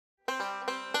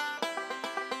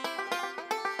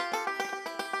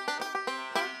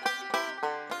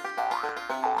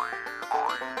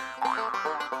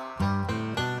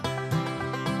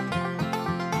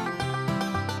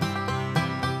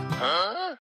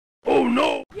Oh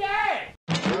no! Yeah!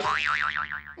 Oh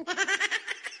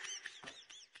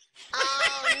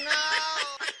no!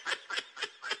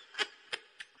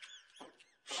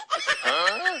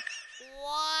 Huh?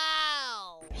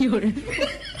 Wow! 有人。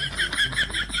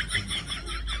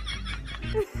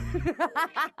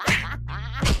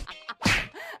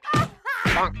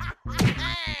Bonk.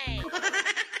 Hey!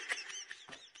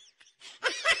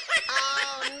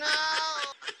 Oh no!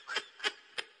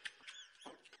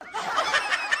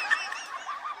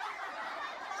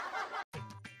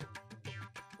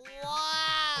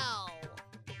 Wow!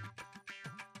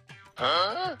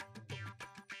 Huh?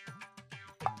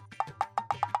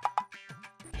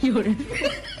 有人。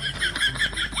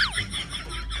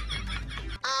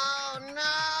Oh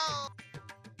no!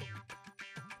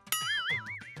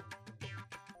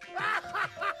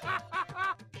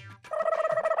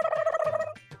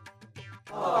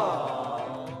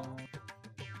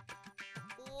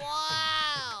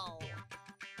 Wow!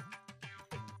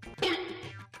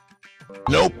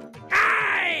 Nope.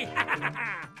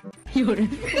 有人。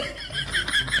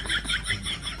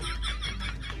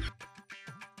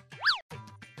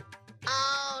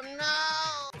Oh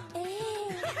no!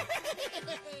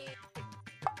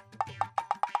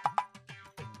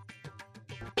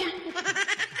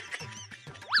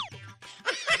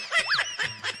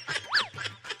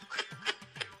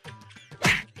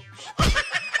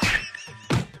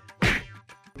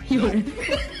 有人。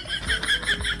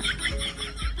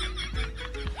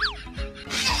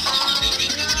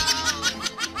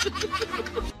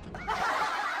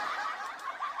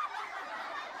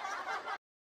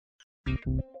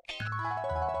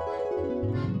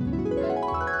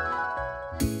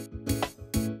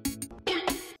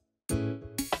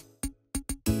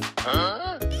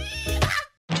Huh?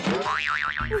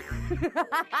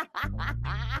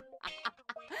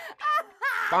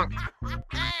 Bonk.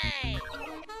 Hey!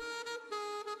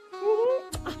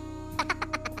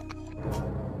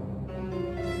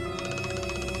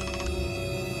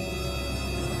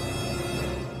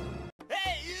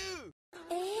 Hey you!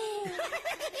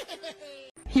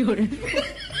 有人。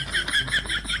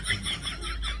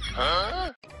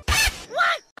Huh?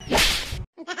 What?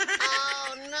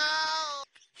 Oh no!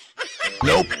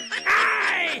 Nope.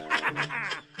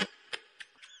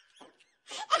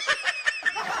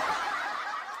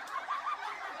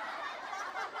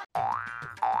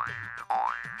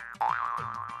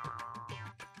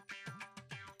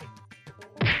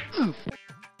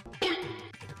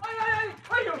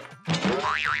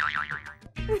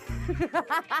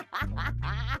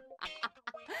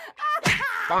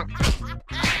 Bonk.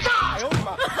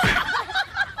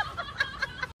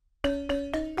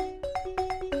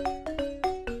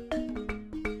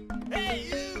 Hey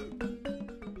you!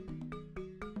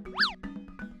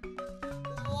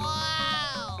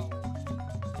 Wow!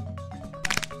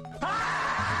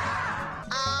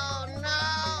 Oh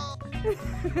no!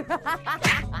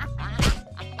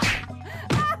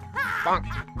 Bonk.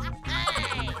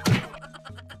 Hey!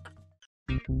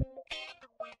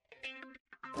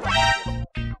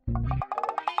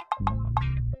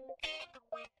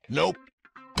 Nope.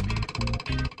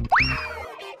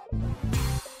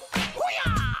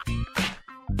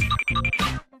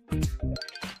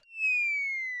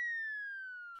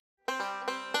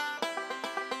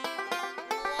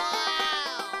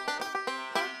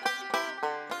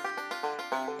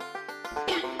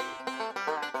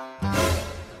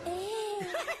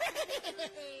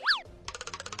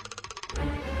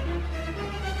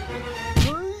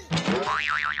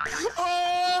 Oh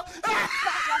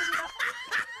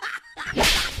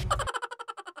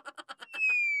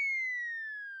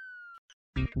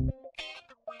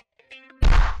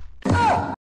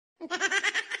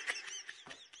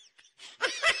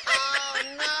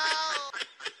no!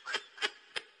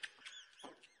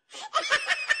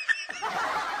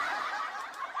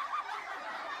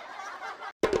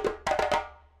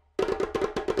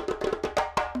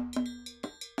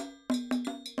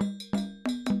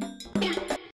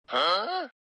 Huh?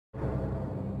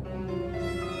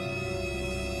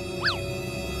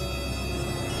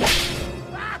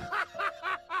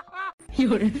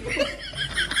 有人。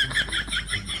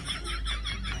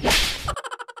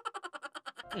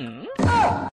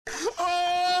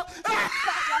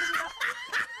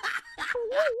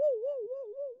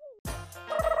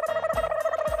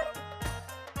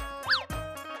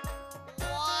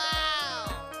Wow!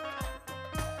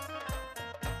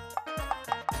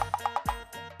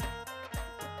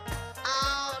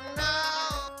 Oh no!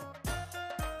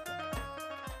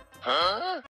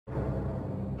 Huh?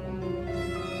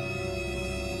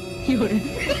 有人。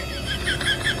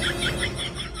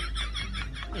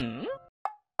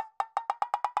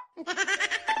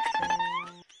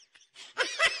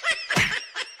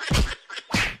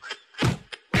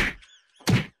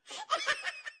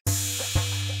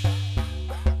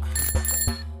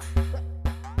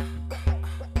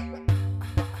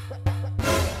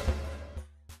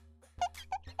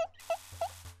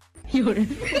有人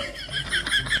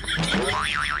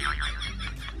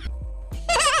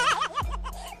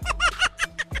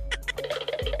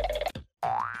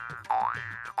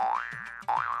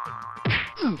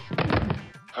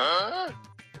，Huh?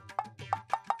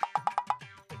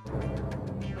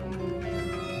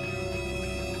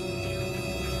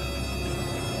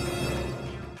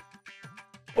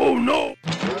 Oh no!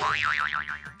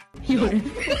 有人，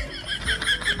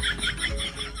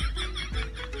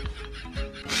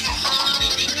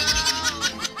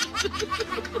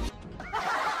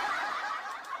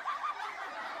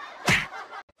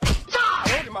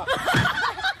哎呦我的妈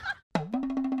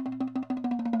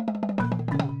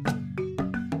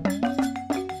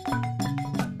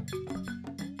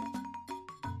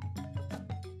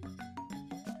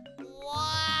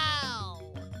！Wow!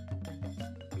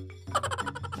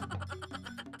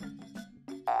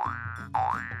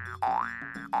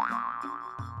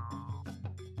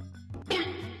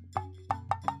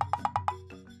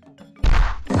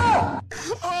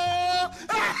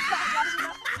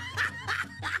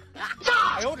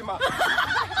 哎呦我的妈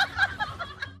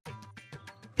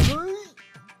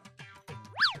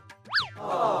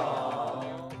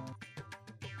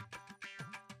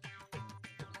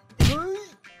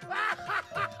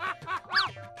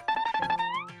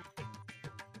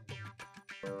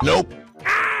！Nope.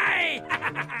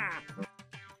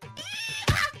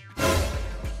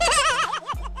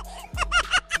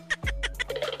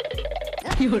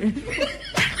 有人，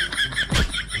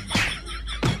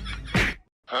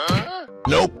 Huh?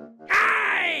 Nope.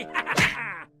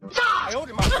 哎呦我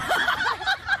的妈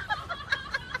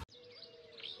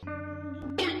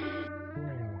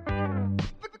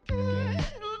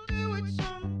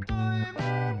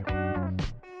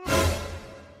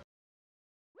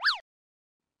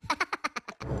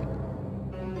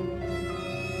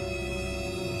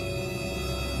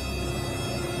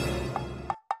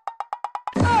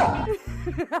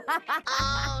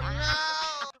！Oh no!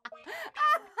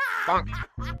 棒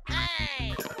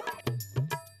Hey!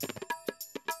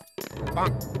 棒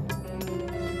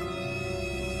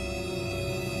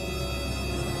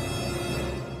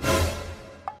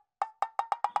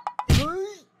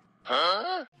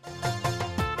Huh?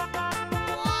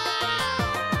 Wow!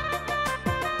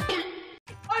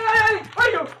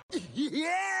 耶！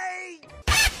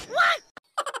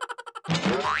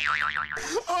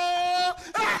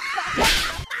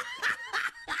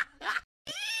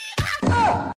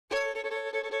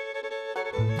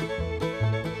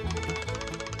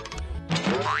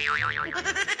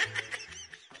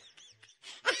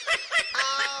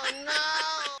 Oh no!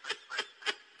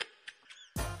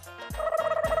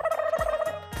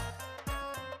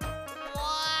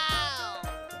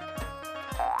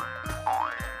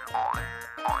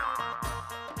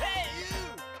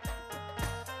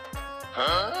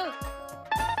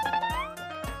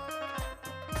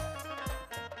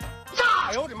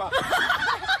 哎呦我的妈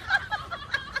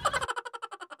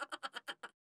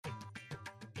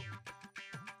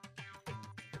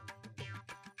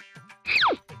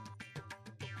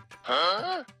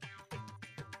！Huh?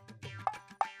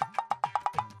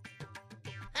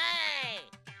 Hey!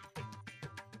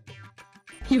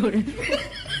 有人，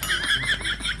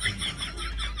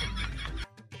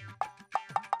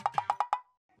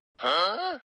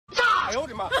 Huh? 哎呦我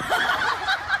的妈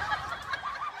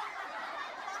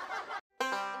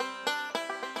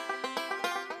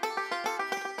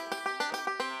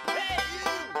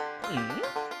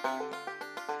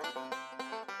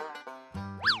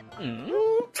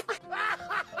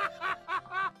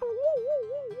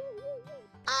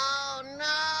！Oh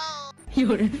no!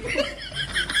 有人，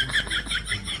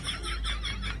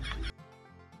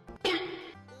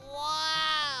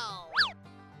 Wow!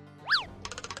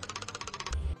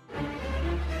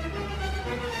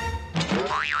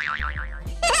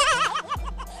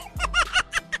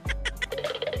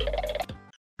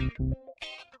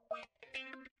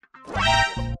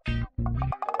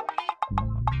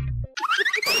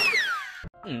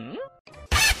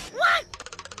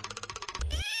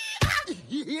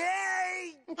 耶！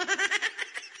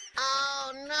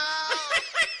 Oh no!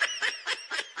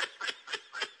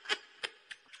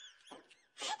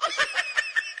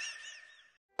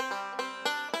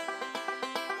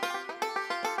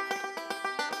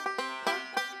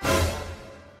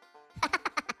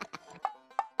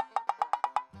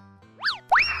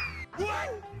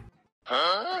 啊！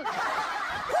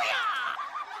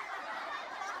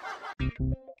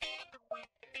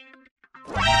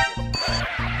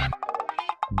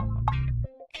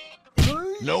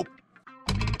 Nope.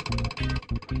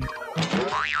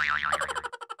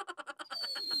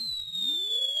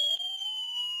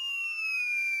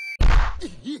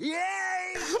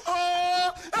 Yay!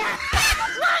 Oh!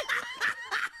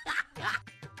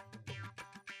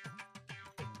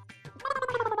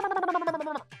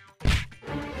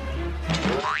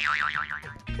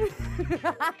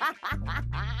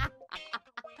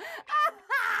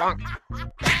 Bonk.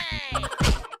 Hey!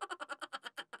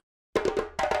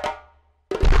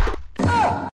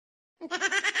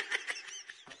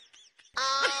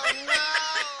 Oh no!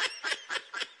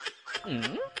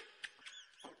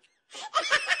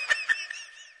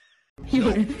 有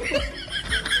人，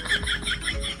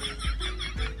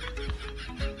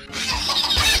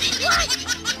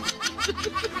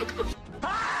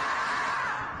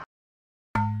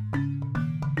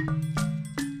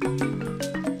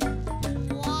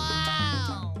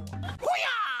 Wow!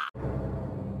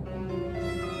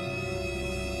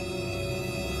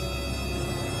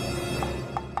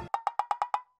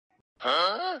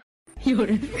 有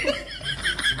人，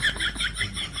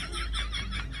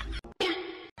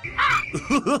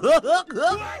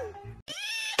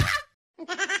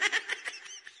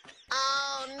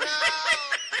 Oh no!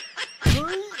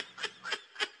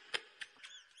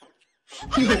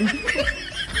 有人，